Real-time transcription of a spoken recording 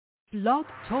Blog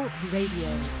Talk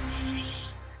Radio.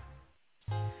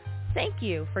 Thank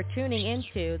you for tuning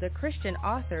into the Christian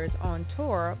Authors on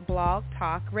Tour Blog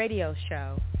Talk Radio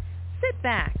Show. Sit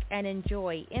back and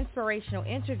enjoy inspirational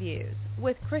interviews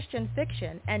with Christian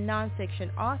fiction and nonfiction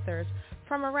authors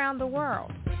from around the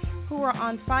world who are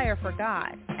on fire for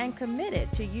God and committed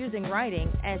to using writing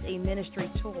as a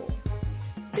ministry tool.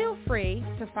 Feel free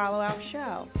to follow our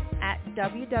show at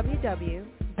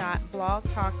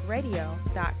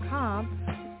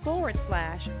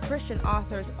www.blogtalkradio.com/Christian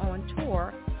Authors on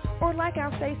Tour, or like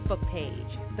our Facebook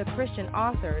page, the Christian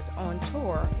Authors on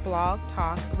Tour Blog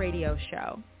Talk Radio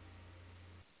Show.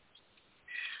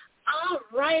 All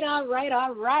right.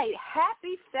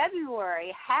 Happy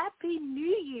February. Happy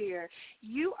New Year.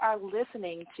 You are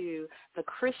listening to the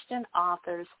Christian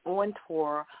Authors on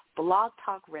Tour Blog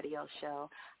Talk Radio Show.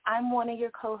 I'm one of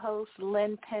your co-hosts,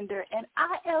 Lynn Pender, and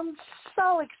I am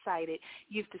so excited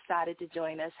you've decided to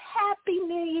join us. Happy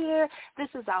New Year. This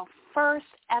is our first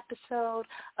episode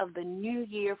of the new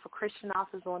year for Christian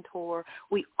Authors on Tour.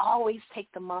 We always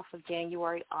take the month of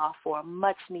January off for a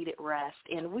much-needed rest,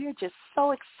 and we're just so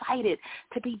excited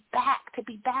to be back.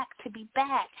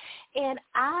 And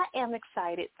I am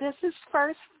excited. This is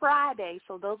First Friday,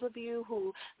 so those of you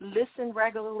who listen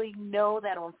regularly know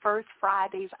that on First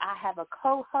Fridays I have a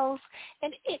co-host,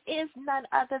 and it is none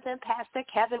other than Pastor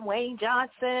Kevin Wayne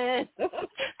Johnson.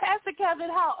 Pastor Kevin,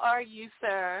 how are you,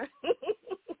 sir?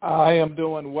 I am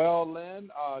doing well, Lynn.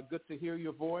 Good to hear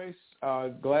your voice.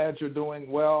 Glad you're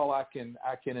doing well. I can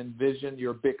envision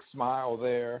your big smile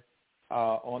there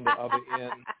on the other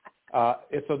end.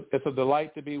 It's a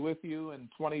delight to be with you in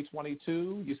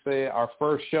 2022. You say our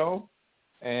first show,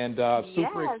 and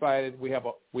super excited. We have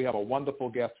a wonderful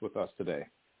guest with us today.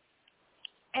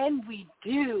 And we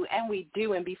do. And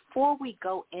before we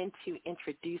go into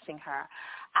introducing her,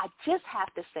 I just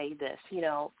have to say this.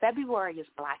 February is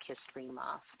Black History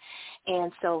Month.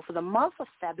 And so for the month of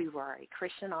February,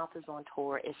 Christian Authors on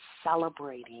Tour is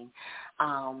celebrating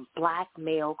Black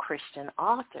male Christian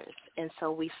authors. And so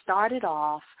we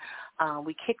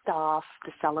kicked off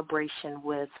the celebration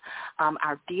with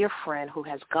our dear friend who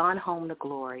has gone home to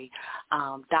glory,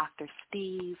 Dr.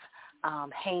 Steve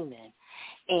Heyman.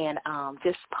 And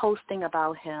just posting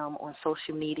about him on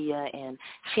social media and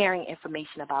sharing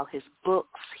information about his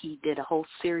books. He did a whole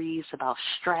series about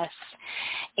stress.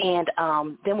 And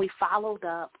then we followed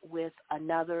up with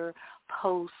another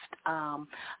post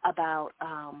about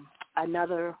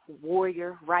another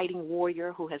writing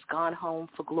warrior who has gone home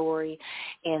for glory,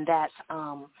 and that's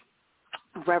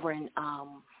Reverend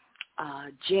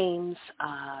James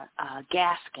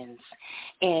Gaskins,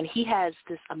 and he has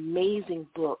this amazing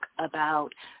book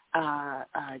about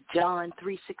John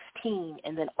 3:16,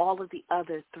 and then all of the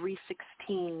other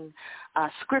 3:16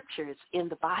 scriptures in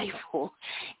the Bible,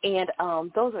 and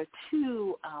those are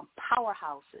two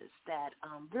powerhouses that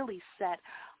really set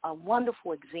a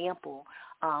wonderful example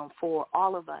for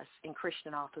all of us in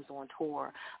Christian Authors on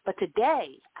Tour. But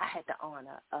today, I had the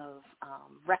honor of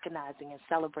recognizing and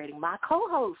celebrating my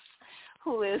co-host,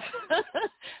 who is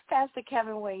Pastor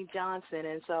Kevin Wayne Johnson.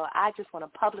 And so I just want to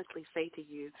publicly say to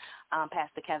you,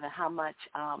 Pastor Kevin, how much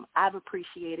I've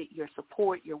appreciated your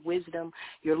support, your wisdom,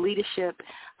 your leadership,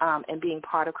 and being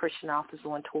part of Christian Authors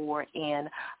on Tour. And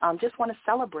just want to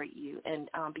celebrate you. And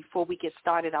before we get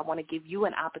started, I want to give you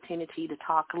an opportunity to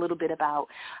talk a little bit about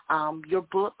your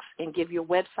books and give your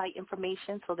website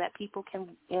information so that people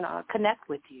can connect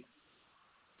with you.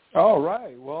 All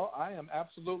right. Well, I am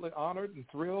absolutely honored and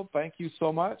thrilled. Thank you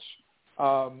so much.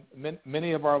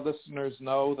 Many of our listeners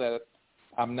know that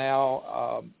I'm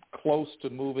now close to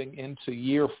moving into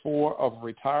year 4 of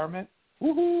retirement.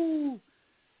 Woohoo!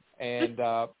 And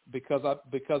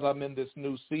because I'm in this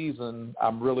new season,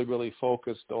 I'm really, really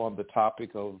focused on the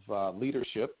topic of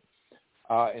leadership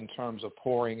in terms of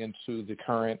pouring into the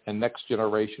current and next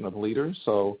generation of leaders.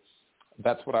 So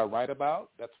that's what I write about.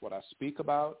 That's what I speak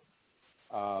about.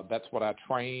 That's what I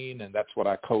train, and that's what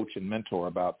I coach and mentor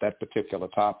about, that particular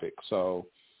topic. So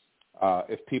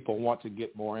if people want to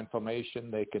get more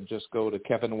information, they can just go to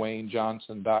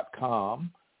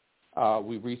kevinwaynejohnson.com.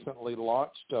 We recently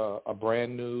launched a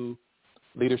brand new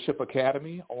leadership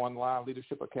academy, online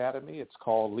leadership academy. It's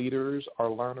called Leaders Are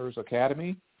Learners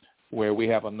Academy, where we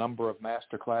have a number of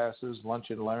master classes,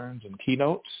 lunch and learns, and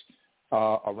keynotes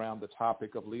around the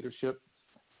topic of leadership.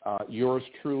 Yours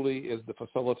truly is the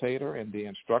facilitator and the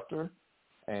instructor,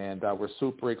 and we're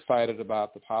super excited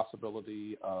about the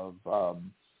possibility of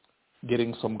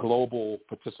getting some global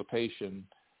participation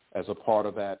as a part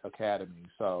of that academy.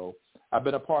 So I've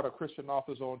been a part of Christian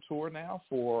Authors on Tour now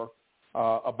for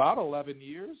about 11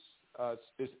 years.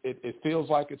 It feels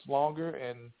like it's longer,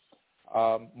 and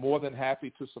more than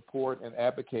happy to support and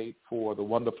advocate for the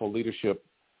wonderful leadership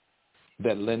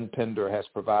that Lynn Pender has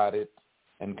provided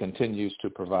and continues to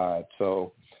provide.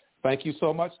 So thank you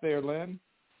so much there, Lynn.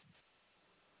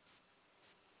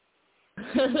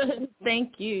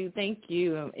 Thank you.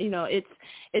 You know,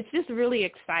 it's just really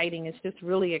exciting.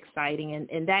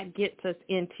 And that gets us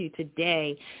into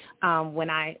today when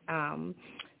I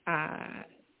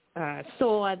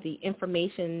saw the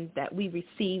information that we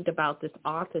received about this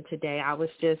author today. I was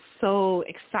just so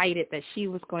excited that she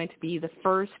was going to be the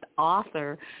first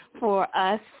author for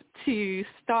us to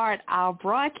start our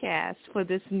broadcast for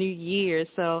this new year.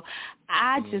 So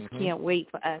I just can't wait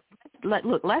for us.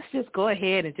 Look, let's just go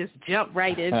ahead and just jump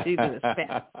right into this.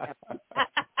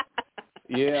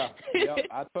 Yeah,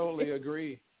 I totally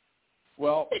agree.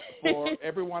 Well, for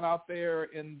everyone out there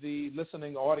in the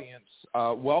listening audience,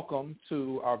 welcome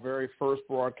to our very first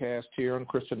broadcast here on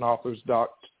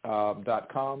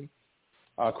ChristianAuthors.com,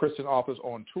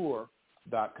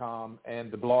 ChristianAuthorSOnTour.com,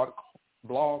 and the Blog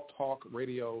Talk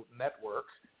Radio Network.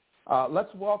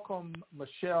 Let's welcome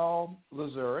Michelle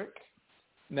Lazurek.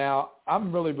 Now,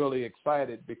 I'm really, really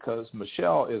excited because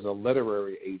Michelle is a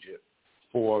literary agent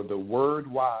for the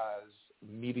WordWise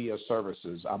Media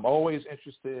Services. I'm always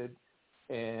interested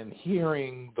in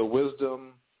hearing the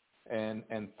wisdom and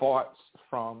thoughts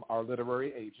from our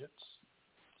literary agents.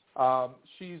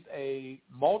 She's a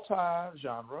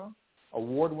multi-genre,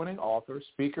 award-winning author,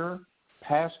 speaker,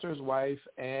 pastor's wife,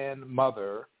 and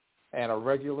mother, and a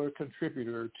regular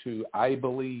contributor to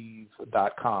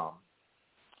IBelieve.com.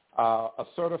 A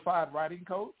certified writing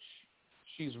coach.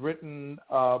 She's written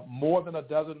more than a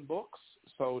dozen books,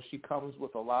 so she comes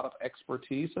with a lot of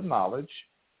expertise and knowledge.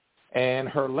 And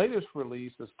her latest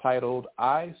release is titled,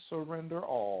 I Surrender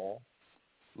All,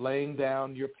 Laying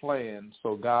Down Your Plan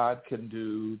So God Can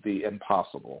Do the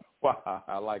Impossible. Wow,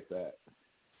 I like that.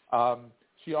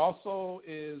 She also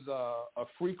is a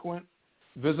frequent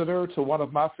visitor to one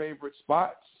of my favorite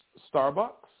spots,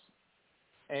 Starbucks.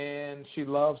 And she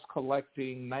loves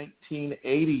collecting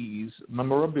 1980s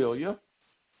memorabilia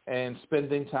and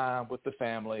spending time with the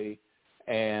family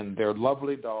and their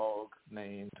lovely dog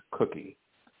named Cookie.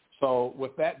 So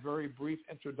with that very brief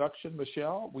introduction,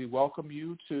 Michelle, we welcome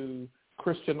you to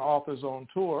Christian Authors on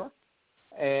Tour.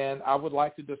 And I would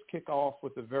like to just kick off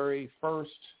with the very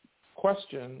first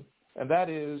question, and that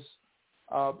is,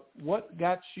 what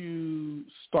got you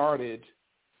started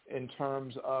in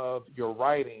terms of your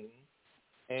writing?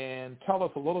 And tell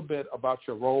us a little bit about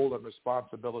your role and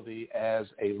responsibility as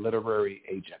a literary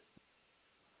agent.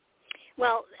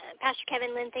 Well, Pastor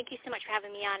Kevin, Lynn, thank you so much for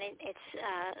having me on.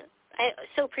 I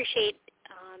so appreciate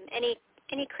any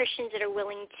Christians that are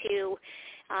willing to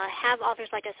have authors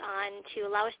like us on to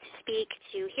allow us to speak,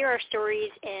 to hear our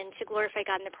stories, and to glorify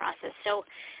God in the process. So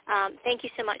thank you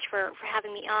so much for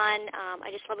having me on.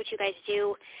 I just love what you guys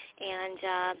do, and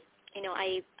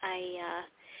I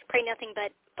pray nothing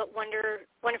but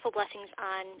wonderful blessings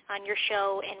on your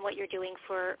show and what you're doing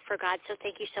for God. So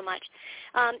thank you so much.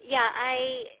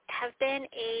 I have been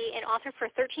an author for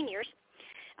 13 years.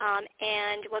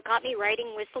 And what got me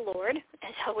writing was the Lord,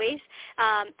 as always.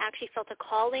 Actually felt a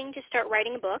calling to start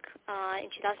writing a book in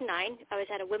 2009. I was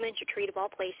at a women's retreat of all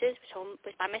places,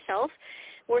 was by myself,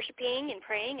 worshiping and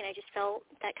praying, and I just felt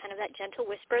that gentle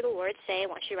whisper of the Lord say, I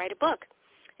want you to write a book.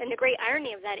 And the great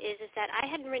irony of that is that I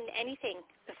hadn't written anything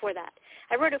before that.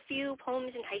 I wrote a few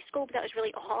poems in high school, but that was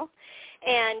really all.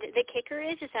 And the kicker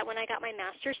is that when I got my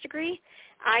master's degree,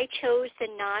 I chose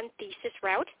the non-thesis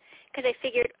route because I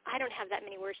figured I don't have that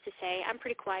many words to say. I'm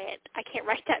pretty quiet. I can't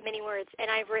write that many words.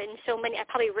 And I've written so many. I've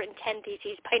probably written 10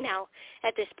 theses by now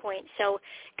at this point. So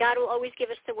God will always give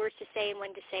us the words to say and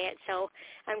when to say it. So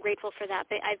I'm grateful for that.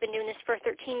 But I've been doing this for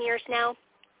 13 years now.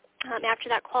 After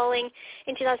that calling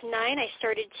in 2009, I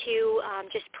started to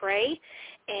just pray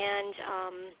and,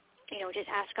 just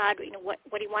ask God,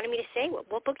 what he wanted me to say,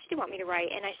 what books did he want me to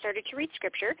write? And I started to read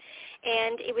Scripture,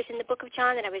 and it was in the book of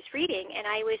John that I was reading, and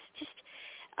I was just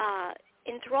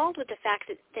enthralled with the fact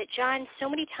that John so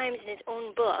many times in his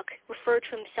own book referred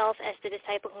to himself as the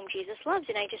disciple whom Jesus loves,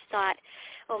 and I just thought,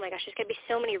 oh my gosh, there's going to be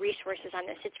so many resources on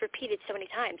this. It's repeated so many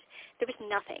times. There was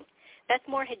nothing. Beth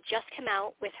Moore had just come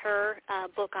out with her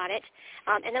book on it,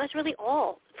 and that was really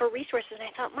all for resources. And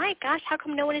I thought, my gosh, how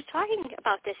come no one is talking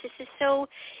about this? This is so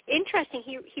interesting.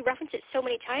 He referenced it so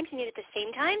many times, and yet at the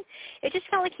same time, it just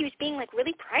felt like he was being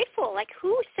really prideful. Like,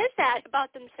 who says that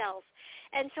about themselves?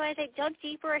 And so as I dug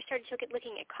deeper, I started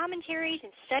looking at commentaries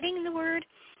and studying the Word,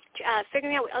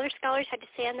 figuring out what other scholars had to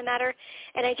say on the matter,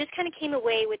 and I just kind of came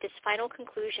away with this final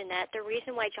conclusion that the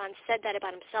reason why John said that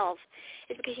about himself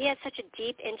is because he had such a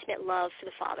deep, intimate love for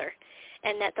the Father,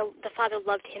 and that the Father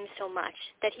loved him so much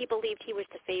that he believed he was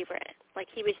the favorite, like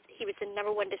he was the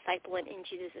number one disciple in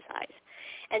Jesus' eyes.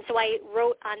 And so I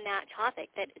wrote on that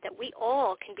topic that we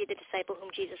all can be the disciple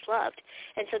whom Jesus loved.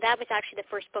 And so that was actually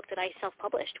the first book that I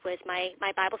self-published, was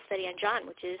my Bible study on John,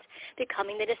 which is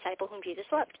Becoming the Disciple Whom Jesus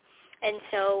Loved. And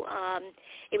so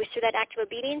it was through that act of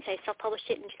obedience. I self-published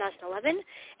it in 2011,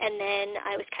 and then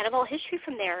it was kind of all history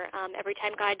from there. Every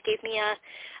time God gave me a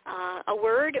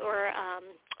word or a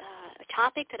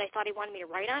topic that I thought he wanted me to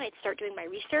write on, I'd start doing my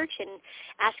research and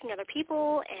asking other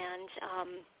people,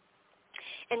 and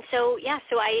so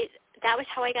that was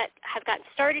how I have gotten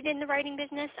started in the writing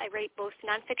business. I write both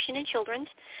nonfiction and children's.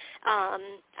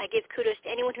 I give kudos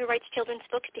to anyone who writes children's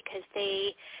books because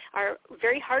they are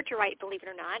very hard to write, believe it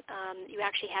or not. You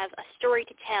actually have a story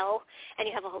to tell, and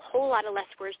you have a whole lot of less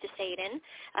words to say it in.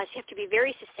 So you have to be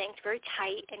very succinct, very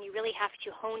tight, and you really have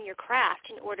to hone your craft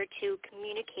in order to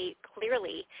communicate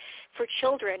clearly for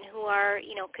children who are,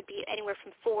 could be anywhere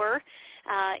from 4,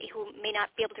 who may not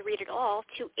be able to read at all,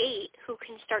 to 8 who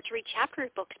can start to read chapter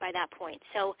books by that point.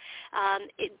 So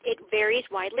it varies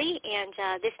widely, and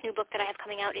this new book that I have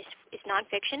coming out is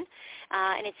nonfiction,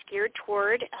 and it's geared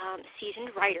toward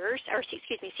seasoned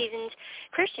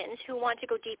Christians who want to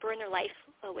go deeper in their life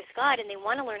with God, and they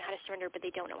want to learn how to surrender, but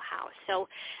they don't know how. So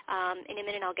in a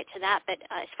minute I'll get to that, but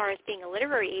as far as being a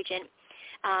literary agent,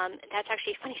 that's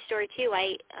actually a funny story too.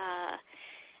 I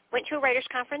went to a writers'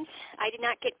 conference. I did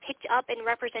not get picked up and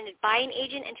represented by an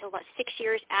agent until about 6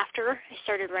 years after I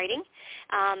started writing.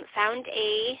 Found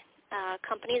a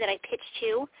company that I pitched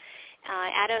to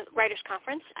at a writers'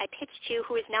 conference. I pitched to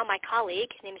who is now my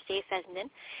colleague. His name is Dave Fessenden,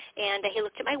 and he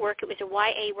looked at my work. It was a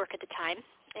YA work at the time.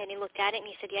 And he looked at it, and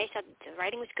he said, yeah, he said the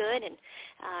writing was good. And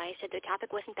he said the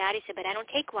topic wasn't bad. He said, but I don't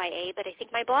take YA, but I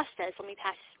think my boss does. Let me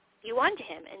pass you on to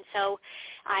him. And so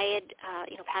I had,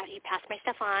 he passed my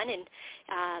stuff on, and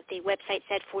the website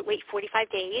said wait 45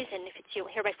 days, and if it's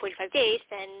here by 45 days,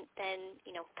 then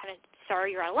kind of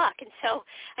sorry, you're out of luck. And so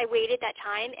I waited that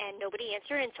time, and nobody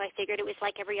answered, and so I figured it was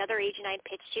like every other agent I'd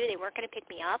pitched to. They weren't going to pick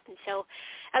me up, and so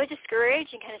I was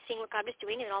discouraged and kind of seeing what God was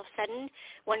doing, and all of a sudden,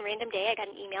 one random day, I got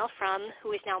an email from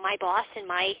who is now my boss and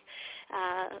my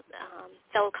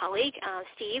fellow colleague,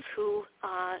 Steve, who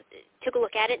took a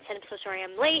look at it and said, I'm so sorry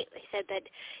I'm late. He said that,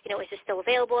 is this still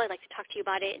available? I'd like to talk to you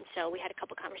about it. And so we had a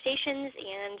couple conversations,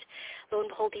 and lo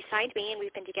and behold, he signed me, and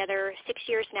we've been together 6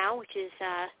 years now, which is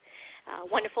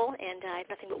wonderful, and I have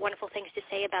nothing but wonderful things to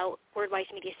say about WordWise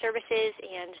Media Services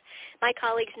and my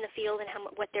colleagues in the field and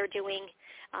what they're doing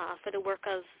for the work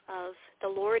of the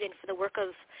Lord and for the work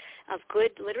of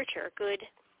good literature, good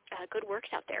works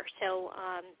out there. So,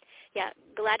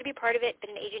 glad to be part of it.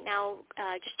 Been an agent now,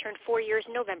 just turned 4 years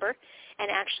in November,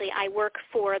 and actually I work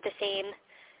for the same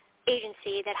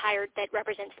agency that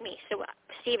represents me. So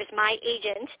Steve is my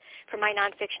agent for my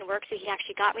nonfiction work, so he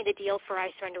actually got me the deal for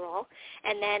I Surrender All.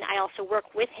 And then I also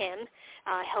work with him,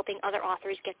 helping other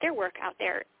authors get their work out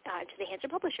there to the hands of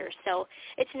publishers. So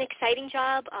it's an exciting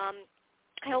job.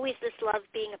 I always just love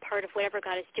being a part of whatever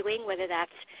God is doing, whether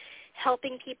that's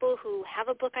helping people who have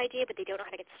a book idea but they don't know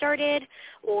how to get started,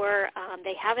 or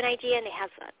they have an idea and they have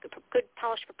a good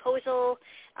polished proposal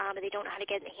but they don't know how to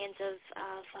get in the hands of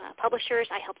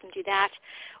publishers. I help them do that.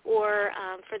 Or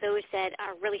for those that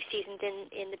are really seasoned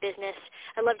in the business,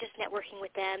 I love just networking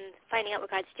with them, finding out what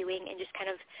God's doing, and just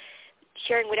kind of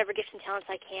sharing whatever gifts and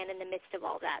talents I can in the midst of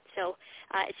all that. So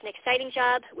it's an exciting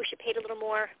job. Wish it paid a little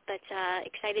more, but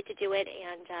excited to do it,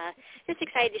 and just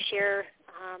excited to share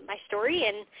my story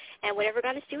and whatever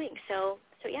God is doing. So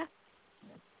yeah.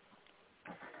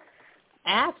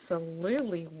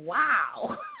 Absolutely.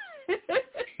 Wow.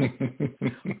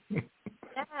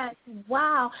 Yes.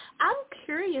 Wow. I'm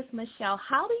curious, Michelle,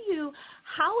 how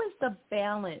is the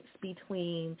balance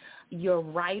between your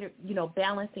writer,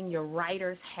 balancing your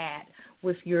writer's hat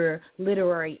with your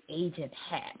literary agent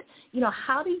hat?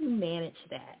 How do you manage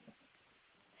that?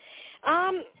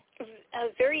 I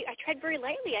tried very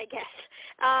lightly, I guess.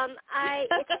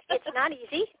 It's not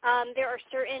easy. There are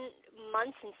certain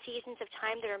months and seasons of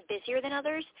time that are busier than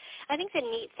others. I think the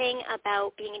neat thing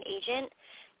about being an agent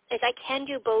is I can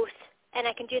do both, and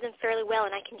I can do them fairly well,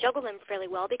 and I can juggle them fairly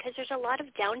well because there's a lot of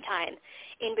downtime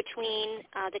in between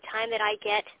the time that I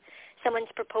get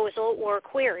someone's proposal or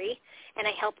query, and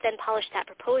I help them polish that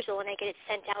proposal, and I get it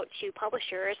sent out to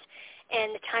publishers,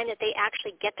 and the time that they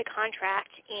actually get the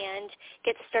contract and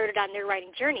get started on their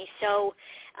writing journey. So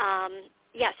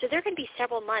Yeah, so they're going to be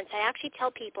several months. I actually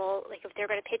tell people, like, if they're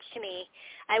going to pitch to me,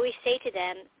 I always say to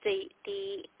them the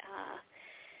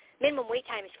minimum wait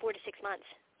time is 4 to 6 months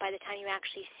by the time you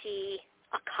actually see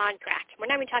a contract. We're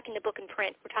not even talking the book and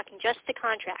print. We're talking just the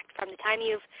contract. From the time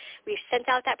we've sent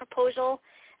out that proposal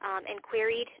and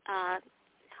queried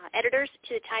editors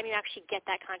to the time you actually get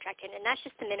that contract in, and that's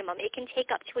just the minimum. It can take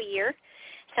up to a year,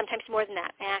 sometimes more than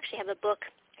that. I actually have a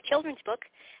children's book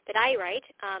that I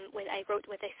wrote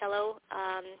with a fellow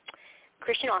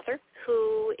Christian author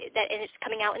and it's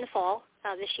coming out in the fall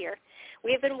this year.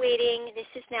 We have been waiting. This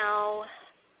is now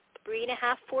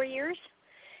 3.5, 4 years.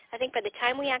 I think by the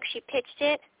time we actually pitched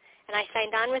it, and I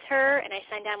signed on with her, and I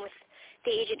signed on with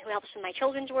the agent who helps with my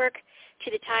children's work, to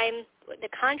the time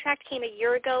the contract came a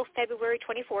year ago, February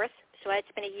 24th. So it's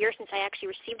been a year since I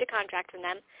actually received a contract from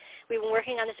them. We've been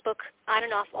working on this book on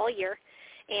and off all year,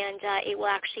 and it will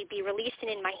actually be released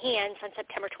and in my hands on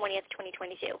September 20th,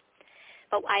 2022.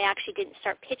 But I actually didn't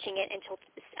start pitching it until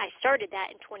I started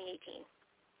that in 2018.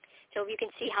 So you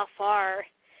can see how far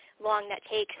long that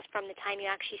takes from the time you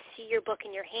actually see your book in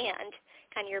your hand,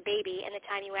 kind of your baby, and the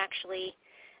time you actually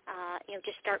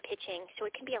just start pitching. So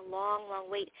it can be a long, long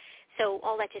wait. So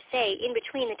all that to say, in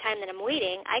between the time that I'm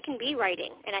waiting, I can be writing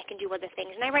and I can do other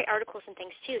things. And I write articles and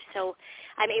things too, so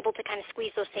I'm able to kind of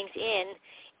squeeze those things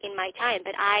in my time.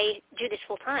 But I do this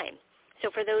full time. So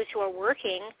for those who are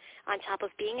working on top of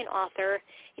being an author,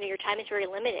 your time is very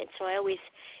limited. So I always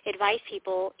advise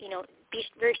people, be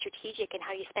very strategic in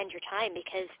how you spend your time,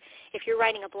 because if you're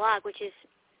writing a blog, which is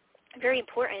very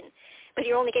important, but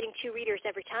you're only getting 2 readers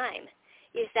every time,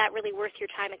 is that really worth your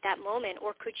time at that moment?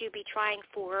 Or could you be trying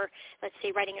for, let's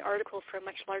say, writing an article for a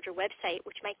much larger website,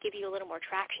 which might give you a little more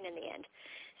traction in the end?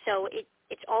 So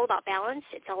it's all about balance.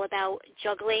 It's all about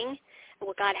juggling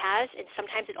what God has, and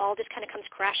sometimes it all just kind of comes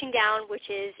crashing down, which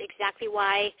is exactly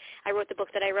why I wrote the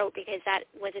book that I wrote, because that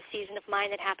was a season of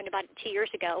mine that happened about 2 years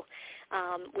ago,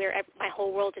 where my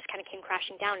whole world just kind of came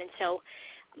crashing down. And so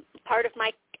part of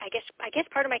my, I guess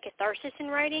part of my catharsis in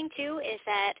writing too is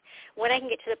that when I can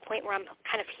get to the point where I'm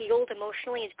kind of healed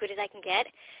emotionally, as good as I can get,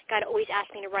 God always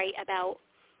asks me to write about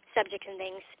subjects and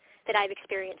things that I've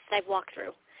experienced, that I've walked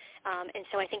through. And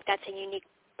so I think that's a unique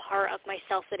part of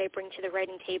myself that I bring to the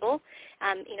writing table.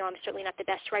 I'm certainly not the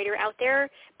best writer out there,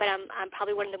 but I'm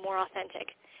probably one of the more authentic,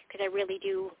 because I really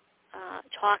do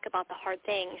talk about the hard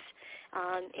things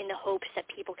in the hopes that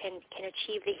people can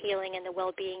achieve the healing and the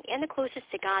well-being and the closest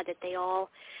to God that we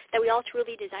all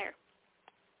truly desire.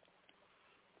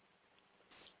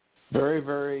 Very,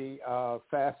 very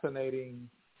fascinating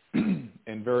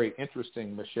and very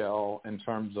interesting, Michelle, in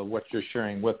terms of what you're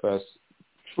sharing with us.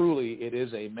 Truly, it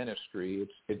is a ministry,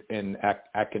 and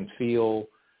I can feel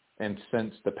and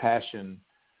sense the passion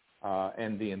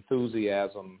and the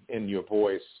enthusiasm in your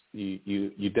voice.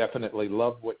 You definitely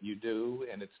love what you do,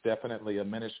 and it's definitely a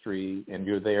ministry, and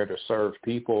you're there to serve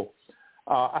people.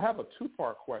 I have a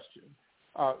 2-part question.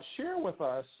 Share with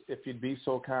us, if you'd be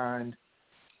so kind,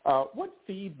 what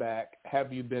feedback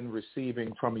have you been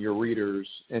receiving from your readers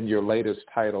in your latest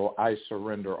title, I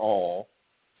Surrender All?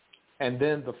 And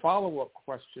then the follow-up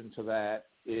question to that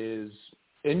is,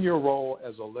 in your role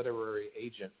as a literary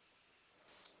agent,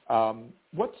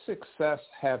 what success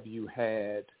have you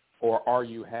had or are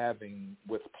you having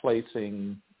with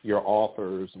placing your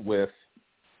authors with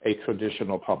a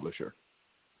traditional publisher?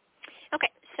 Okay,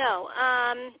 so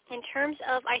in terms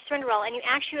of I Surrender All, and you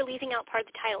actually are leaving out part of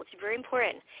the title. It's very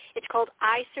important. It's called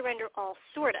I Surrender All,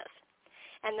 sort of.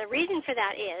 And the reason for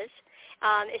that is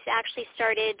it's actually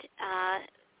started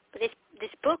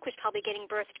this book was probably getting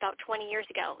birthed about 20 years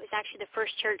ago. It was actually the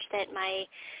first church that my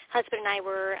husband and I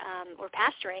were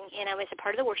pastoring, and I was a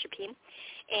part of the worship team.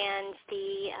 And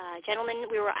the gentleman,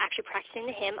 we were actually practicing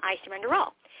the hymn, I Surrender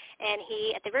All. And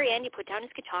he, at the very end, he put down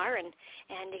his guitar, and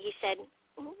he said,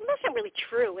 well, that's not really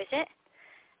true, is it?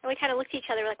 And we kind of looked at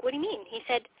each other like, what do you mean? He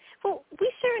said, well,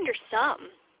 we surrender some,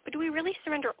 but do we really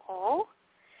surrender all?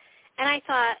 And I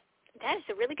thought, that is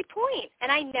a really good point. And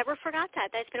I never forgot that.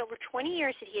 That's been over 20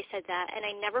 years that he said that, and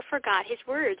I never forgot his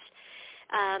words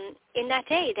in that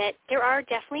day, that there are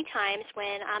definitely times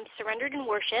when I'm surrendered in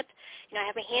worship. I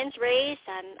have my hands raised,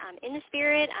 I'm in the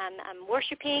Spirit, I'm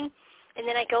worshiping, and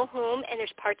then I go home, and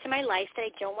there's parts of my life that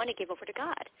I don't want to give over to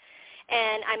God.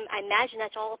 And I imagine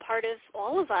that's all a part of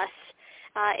all of us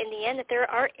in the end, that there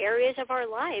are areas of our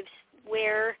lives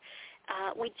where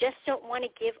we just don't want to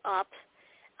give up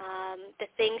the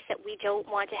things that we don't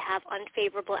want to have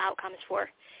unfavorable outcomes for.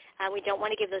 We don't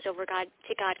want to give those over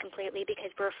to God completely,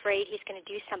 because we're afraid he's going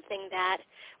to do something that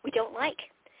we don't like.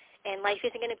 And life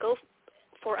isn't going to go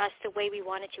for us the way we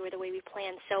wanted to or the way we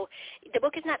planned. So the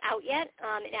book is not out yet.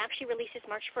 It actually releases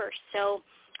March 1st. So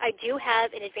I do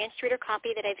have an advanced reader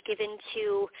copy that I've given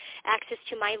to access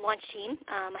to my launch team.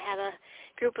 I have a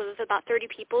group of about 30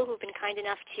 people who've been kind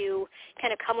enough to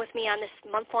kind of come with me on this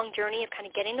month-long journey of kind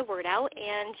of getting the word out,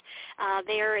 and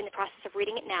they're in the process of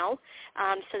reading it now.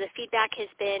 So the feedback has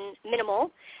been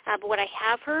minimal, but what I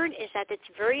have heard is that it's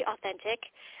very authentic,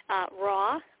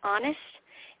 raw, honest,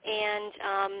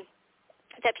 and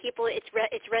that people, it's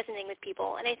resonating with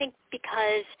people. And I think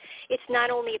because it's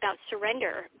not only about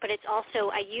surrender, but it's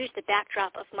also, I use the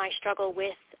backdrop of my struggle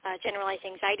with generalized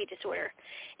anxiety disorder.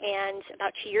 And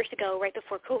about 2 years ago, right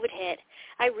before COVID hit,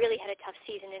 I really had a tough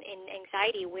season in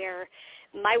anxiety where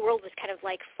my world was kind of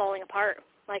like falling apart.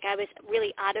 Like I was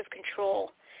really out of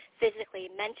control physically,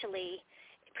 mentally.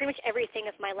 Pretty much everything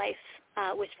of my life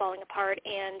was falling apart,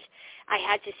 and I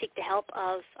had to seek the help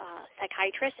of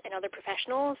psychiatrists and other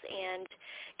professionals and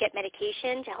get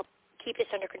medication to help keep this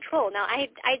under control. Now,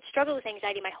 I'd struggled with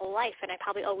anxiety my whole life, and I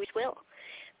probably always will.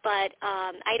 But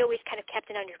I'd always kind of kept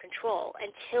it under control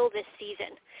until this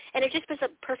season. And it just was a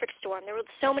perfect storm. There were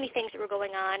so many things that were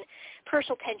going on,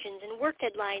 personal tensions and work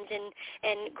deadlines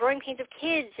and growing pains of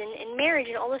kids and marriage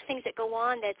and all those things that go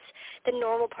on that's the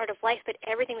normal part of life, but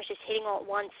everything was just hitting all at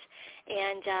once.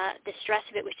 And the stress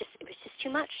of it was just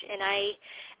too much. And I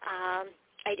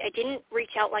didn't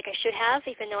reach out like I should have,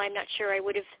 even though I'm not sure I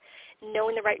would have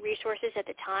known the right resources at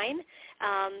the time.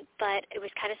 But it was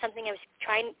kind of something I was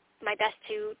trying my best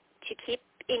to keep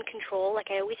in control like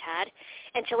I always had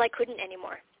until I couldn't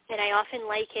anymore. And I often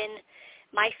liken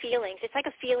my feelings, it's like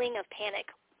a feeling of panic,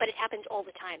 but it happens all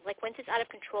the time. Like once it's out of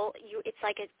control, it's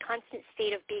like a constant state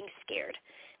of being scared.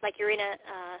 Like you're in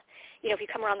if you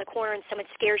come around the corner and someone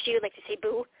scares you, like to say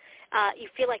boo, you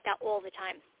feel like that all the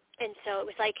time. And so it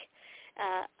was like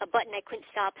a button I couldn't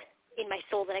stop in my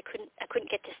soul that I couldn't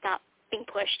get to stop being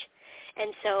pushed.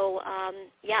 And so,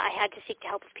 I had to seek the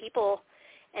help of people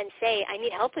and say, I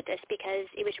need help with this because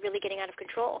it was really getting out of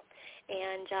control.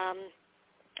 And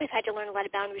I've had to learn a lot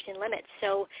of boundaries and limits.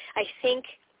 So I think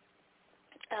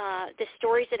the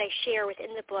stories that I share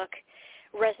within the book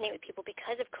resonate with people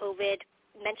because of COVID.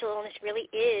 Mental illness really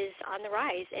is on the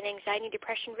rise, and anxiety and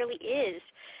depression really is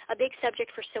a big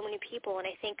subject for so many people. And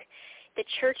I think the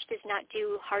church does not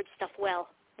do hard stuff well.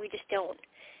 We just don't.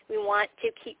 We want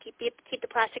to keep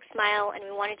the plastic smile, and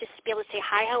we want to just be able to say,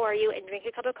 hi, how are you, and drink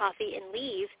a cup of coffee and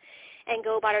leave and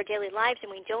go about our daily lives.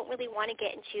 And we don't really want to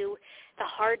get into the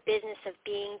hard business of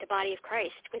being the body of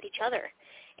Christ with each other.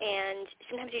 And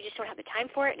sometimes we just don't have the time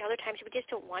for it, and other times we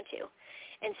just don't want to.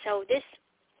 And so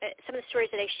some of the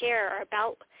stories that I share are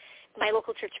about my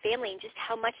local church family and just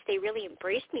how much they really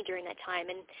embraced me during that time,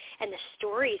 and the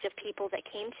stories of people that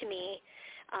came to me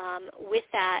with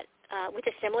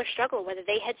a similar struggle, whether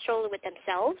they had struggled with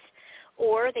themselves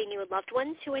or they knew loved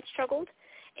ones who had struggled,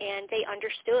 and they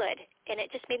understood. And it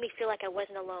just made me feel like I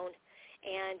wasn't alone.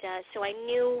 And so I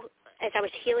knew as I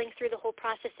was healing through the whole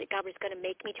process that God was going to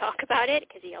make me talk about it,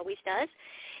 because he always does.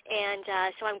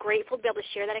 And so I'm grateful to be able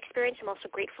to share that experience. I'm also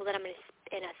grateful that I'm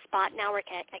in a spot now where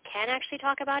I can actually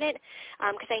talk about it,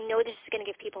 because I know this is going to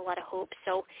give people a lot of hope.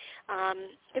 So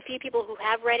the few people who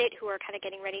have read it, who are kind of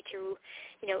getting ready to,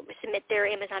 submit their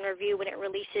Amazon review when it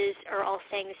releases, are all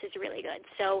saying this is really good.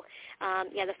 So,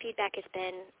 the feedback has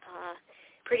been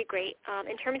pretty great.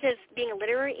 In terms of being a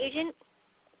literary agent,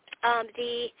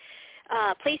 the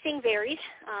placing varies.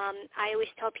 I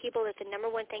always tell people that the number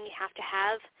one thing you have to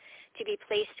have to be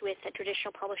placed with a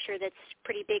traditional publisher that's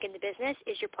pretty big in the business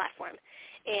is your platform.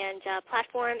 And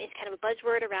platform is kind of a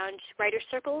buzzword around writer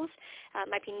circles.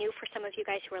 It might be new for some of you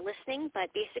guys who are listening,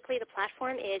 but basically the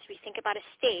platform is, we think about a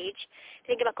stage.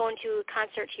 Think about going to a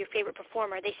concert to your favorite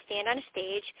performer. They stand on a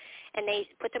stage and they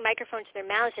put the microphone to their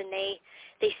mouths and they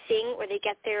sing, or they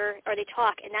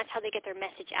talk, and that's how they get their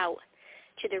message out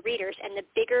to the readers. And the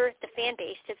bigger the fan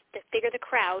base, the bigger the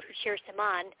crowd who cheers them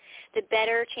on, the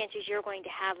better chances you're going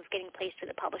to have of getting placed with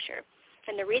a publisher.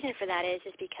 And the reason for that is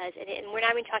because, and we're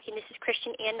not even talking, this is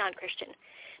Christian and non-Christian,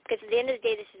 because at the end of the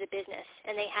day, this is a business,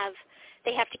 and they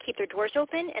have to keep their doors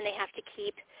open, and they have to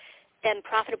keep them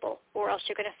profitable, or else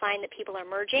you're going to find that people are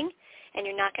merging, and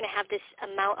you're not going to have this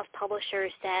amount of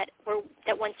publishers that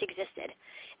once existed.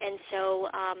 And so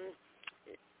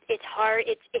it's hard.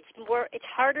 It's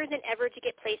harder than ever to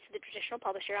get placed with a traditional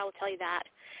publisher. I will tell you that.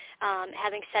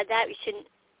 Having said that, we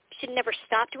should never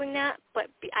stop doing that. But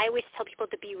I always tell people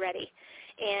to be ready.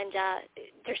 And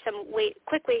there's some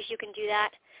quick ways you can do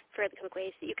that. Quick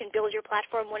ways that you can build your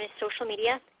platform. One is social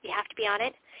media. You have to be on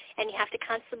it, and you have to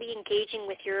constantly be engaging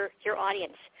with your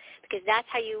audience, because that's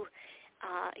how you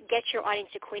get your audience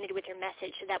acquainted with your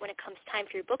message so that when it comes time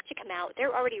for your book to come out,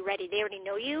 they're already ready. They already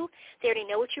know you. They already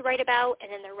know what you write about,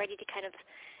 and then they're ready to kind of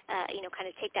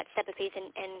take that step of faith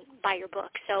and buy your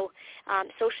book. So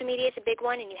social media is a big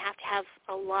one, and you have to have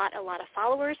a lot of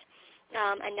followers.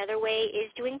 Another way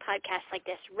is doing podcasts like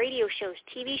this, radio shows,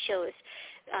 TV shows,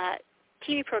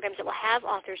 TV programs that will have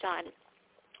authors on.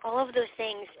 All of those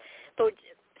things bode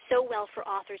so well for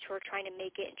authors who are trying to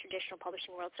make it in traditional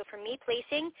publishing world. So for me,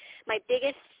 placing, my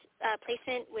biggest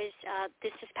placement was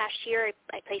this past year.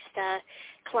 I placed a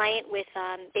client with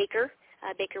Baker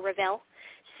Revell.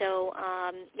 So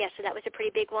so that was a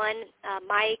pretty big one.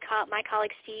 My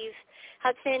colleague Steve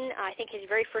Hudson, I think his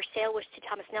very first sale was to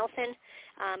Thomas Nelson,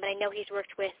 but I know he's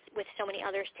worked with so many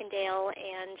others, Tyndale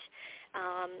and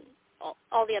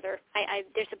all the other.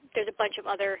 There's a bunch of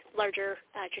other larger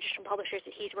traditional publishers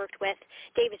that he's worked with.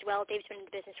 Dave as well. Dave's been in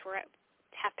the business for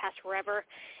half past forever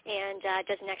and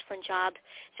does an excellent job.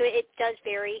 So it does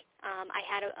vary. I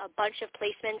had a bunch of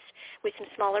placements with some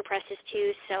smaller presses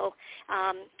too. So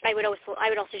I would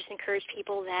also just encourage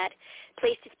people that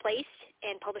placed is placed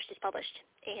and published is published.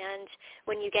 And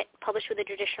when you get published with a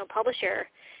traditional publisher,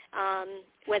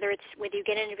 whether you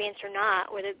get an advance or not,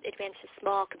 or the advance is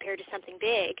small compared to something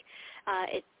big,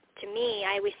 to me,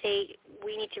 I always say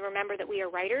we need to remember that we are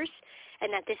writers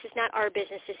and that this is not our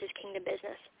business, this is kingdom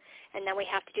business. And then we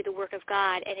have to do the work of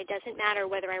God. And it doesn't matter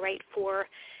whether I write for,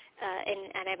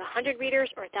 and I have 100 readers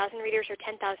or 1,000 readers or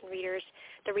 10,000 readers.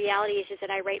 The reality is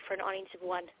that I write for an audience of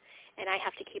one. And I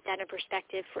have to keep that in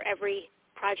perspective for every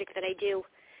project that I do,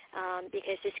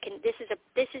 because this is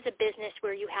a business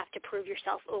where you have to prove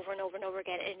yourself over and over and over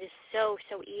again. And it is so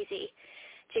easy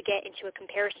to get into a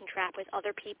comparison trap with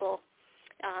other people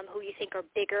who you think are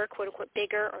bigger, quote unquote,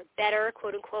 bigger or better,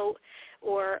 quote unquote,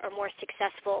 or are more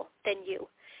successful than you.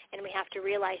 And we have to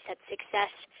realize that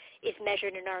success is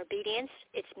measured in our obedience.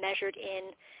 It's measured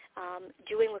in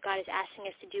doing what God is asking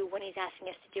us to do when he's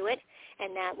asking us to do it,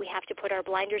 and that we have to put our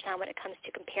blinders on when it comes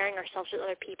to comparing ourselves with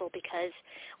other people, because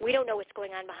we don't know what's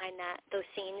going on behind those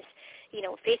scenes.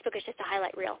 Facebook is just a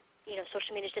highlight reel.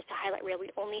 Social media is just a highlight reel. We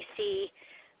only see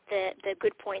the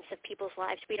good points of people's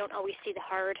lives. We don't always see the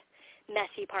hard,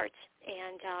 messy parts.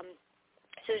 And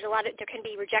so there can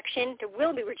be rejection. There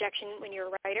will be rejection when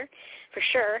you're a writer, for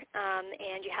sure,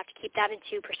 and you have to keep that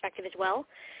into perspective as well.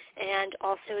 And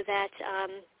also that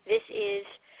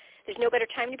there's no better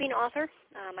time to be an author.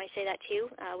 I say that too,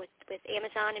 with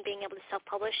Amazon and being able to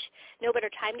self-publish. No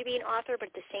better time to be an author, but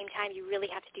at the same time, you really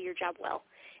have to do your job well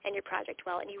and your project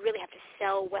well, and you really have to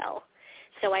sell well.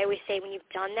 So I always say when you've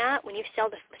done that, when you've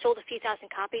sold a few thousand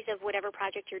copies of whatever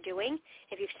project you're doing,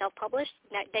 if you've self-published,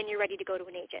 then you're ready to go to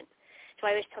an agent. So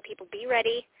I always tell people, be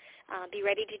ready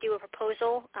to do a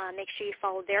proposal. Make sure you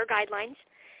follow their guidelines,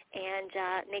 and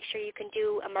make sure you can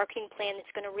do a marketing plan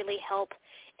that's going to really help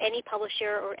any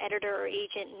publisher or editor or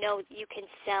agent know that you can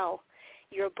sell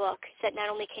your book, so that not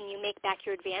only can you make back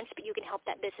your advance, but you can help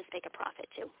that business make a profit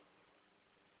too.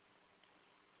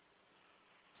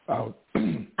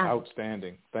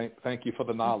 Outstanding. Thank you for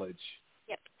the knowledge.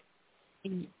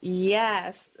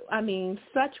 Yes. I mean,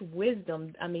 such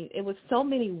wisdom. I mean, it was so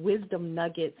many wisdom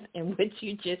nuggets in which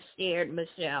you just shared,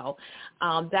 Michelle.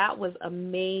 That was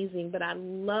amazing. But I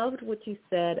loved what you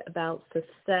said about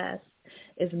success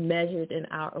is measured in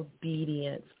our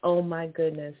obedience. Oh, my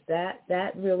goodness. That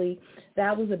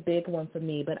was a big one for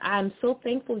me. But I'm so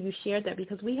thankful you shared that,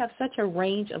 because we have such a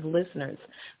range of listeners.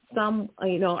 Some,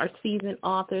 are seasoned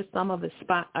authors. Some are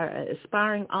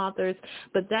aspiring authors.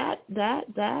 But that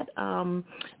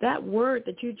word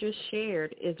that you just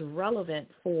shared is relevant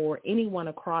for anyone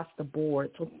across the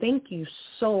board. So thank you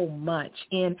so much.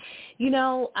 And,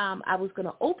 I was going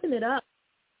to open it up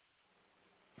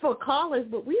for callers,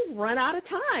 but we've run out of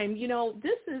time. We're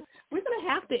going to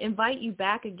have to invite you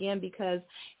back again, because,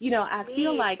 I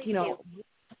feel like,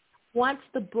 once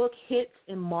the book hits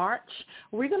in March,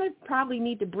 we're going to probably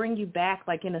need to bring you back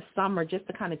like in the summer just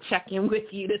to kind of check in with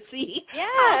you to see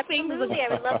how things are. I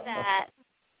would love that.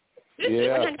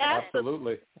 Yeah,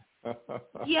 absolutely.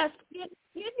 Yes. Give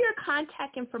your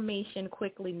contact information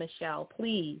quickly, Michelle,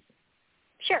 please.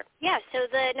 Sure. Yeah. So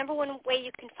the number one way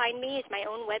you can find me is my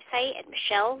own website at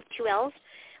Michelle, 2 L's,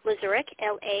 Lazurek,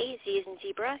 L-A-Z as in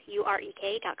zebra,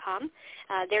 U-R-E-K.com.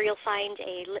 There you'll find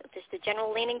just the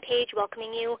general landing page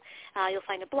welcoming you. You'll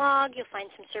find a blog. You'll find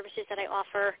some services that I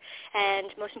offer.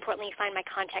 And most importantly, you find my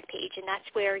contact page. And that's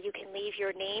where you can leave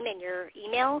your name and your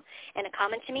email and a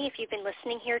comment to me if you've been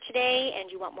listening here today and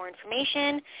you want more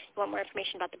information. You want more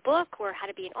information about the book or how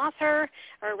to be an author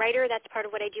or a writer. That's part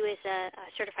of what I do as a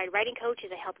certified writing coach,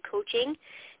 is I help coaching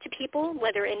to people,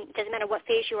 it doesn't matter what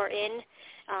phase you are in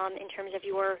in terms of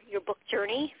your book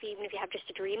journey. Even if you have just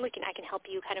a dream, I can help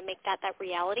you kind of make that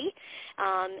reality.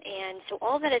 And so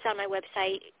all of that is on my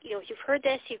website. If you've heard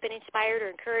this, you've been inspired or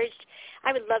encouraged,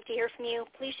 I would love to hear from you.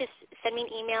 Please just send me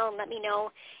an email and let me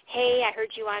know, hey, I heard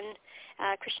you on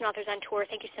Christian Authors on Tour.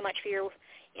 Thank you so much for your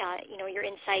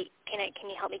insight. Can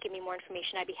you help me give me more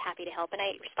information? I'd be happy to help. And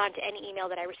I respond to any email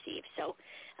that I receive. So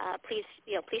please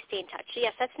stay in touch. So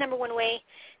yes, that's the number one way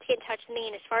to get in touch with me.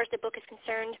 And as far as the book is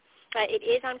concerned, it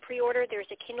is on pre-order. There's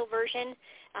a Kindle version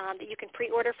that you can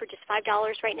pre-order for just $5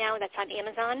 right now. That's on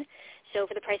Amazon. So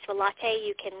for the price of a latte,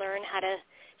 you can learn how to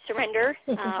surrender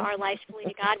our lives fully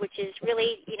to God, which is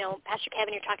really, Pastor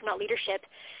Kevin, you're talking about leadership.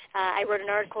 I wrote an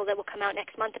article that will come out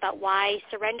next month about why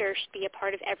surrender should be a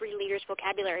part of every leader's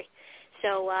vocabulary.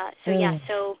 So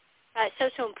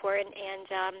important.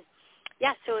 And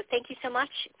so thank you so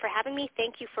much for having me.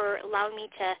 Thank you for allowing me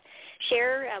to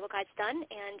share what God's done,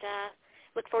 and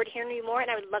look forward to hearing you more, and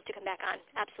I would love to come back on.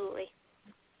 Absolutely.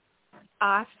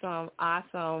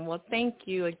 Awesome. Well, thank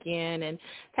you again. And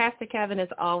Pastor Kevin,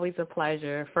 it's always a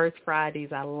pleasure. First Fridays,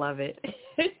 I love it.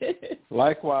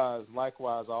 Likewise. I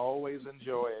always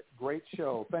enjoy it. Great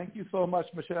show. Thank you so much,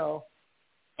 Michelle.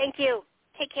 Thank you.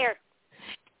 Take care.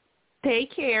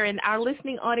 Take care. And our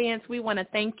listening audience, we want to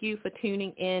thank you for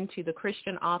tuning in to the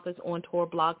Christian Authors on Tour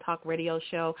Blog Talk Radio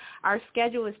Show. Our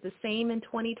schedule is the same in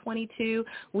 2022.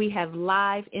 We have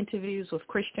live interviews with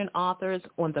Christian authors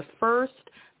on the 1st,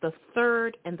 the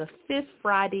 3rd, and the 5th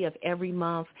Friday of every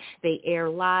month. They air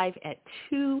live at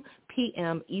 2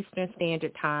 p.m. Eastern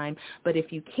Standard Time. But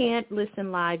if you can't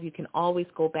listen live, you can always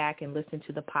go back and listen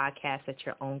to the podcast at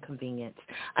your own convenience.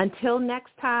 Until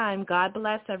next time, God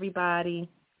bless everybody.